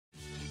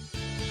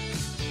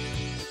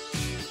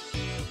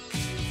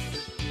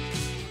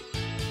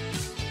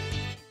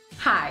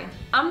Hi,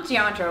 I'm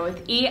Deandra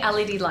with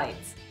eLED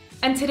Lights,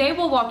 and today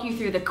we'll walk you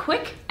through the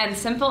quick and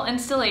simple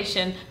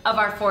installation of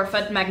our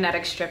 4-foot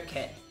magnetic strip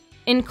kit.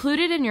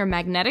 Included in your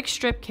magnetic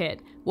strip kit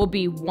will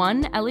be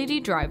one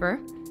LED driver,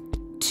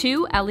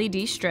 2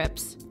 LED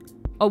strips,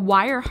 a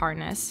wire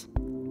harness,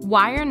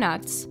 wire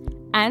nuts,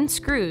 and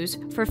screws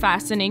for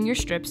fastening your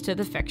strips to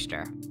the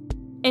fixture.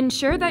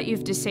 Ensure that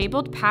you've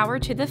disabled power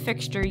to the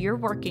fixture you're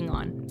working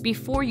on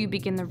before you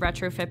begin the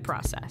retrofit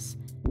process.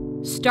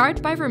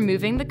 Start by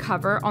removing the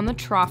cover on the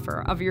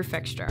troffer of your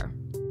fixture.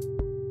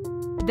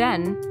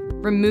 Then,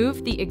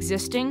 remove the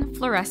existing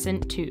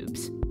fluorescent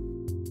tubes.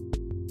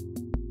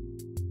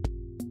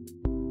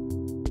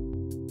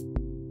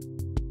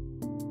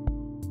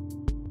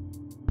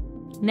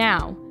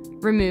 Now,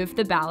 remove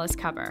the ballast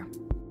cover.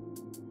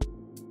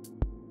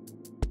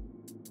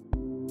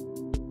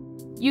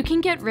 You can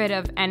get rid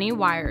of any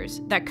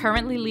wires that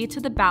currently lead to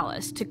the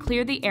ballast to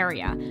clear the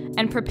area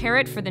and prepare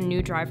it for the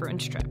new driver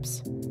and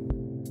strips.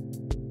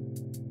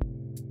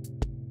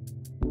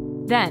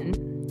 Then,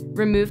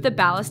 remove the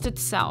ballast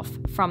itself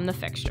from the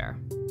fixture.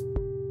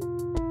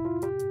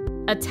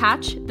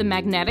 Attach the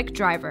magnetic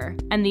driver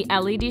and the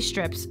LED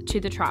strips to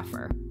the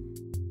troffer.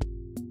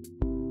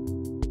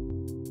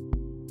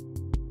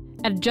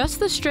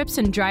 Adjust the strips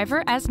and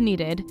driver as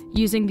needed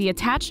using the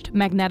attached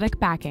magnetic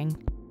backing.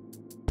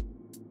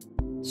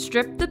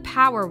 Strip the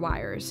power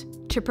wires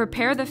to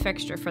prepare the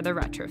fixture for the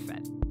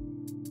retrofit.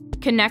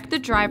 Connect the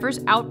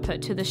driver's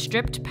output to the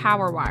stripped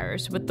power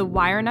wires with the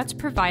wire nuts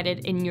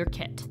provided in your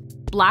kit.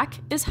 Black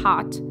is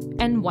hot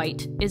and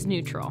white is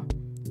neutral.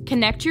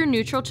 Connect your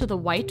neutral to the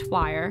white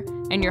wire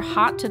and your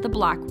hot to the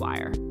black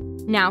wire.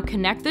 Now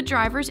connect the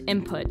driver's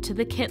input to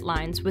the kit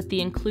lines with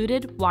the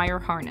included wire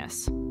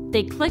harness.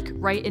 They click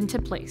right into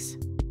place.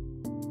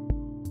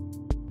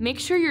 Make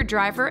sure your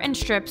driver and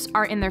strips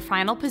are in their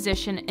final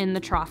position in the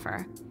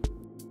troffer.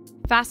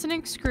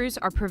 Fastening screws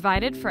are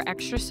provided for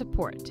extra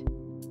support.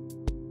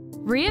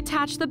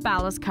 Reattach the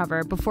ballast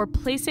cover before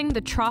placing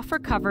the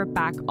troffer cover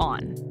back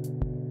on.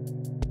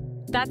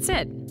 That's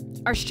it.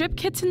 Our strip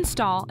kits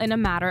install in a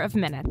matter of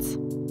minutes.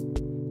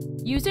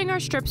 Using our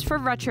strips for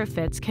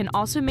retrofits can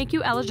also make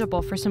you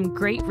eligible for some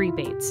great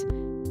rebates.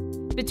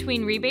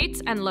 Between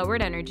rebates and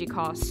lowered energy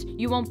costs,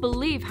 you won't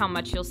believe how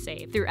much you'll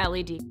save through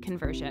LED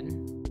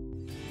conversion.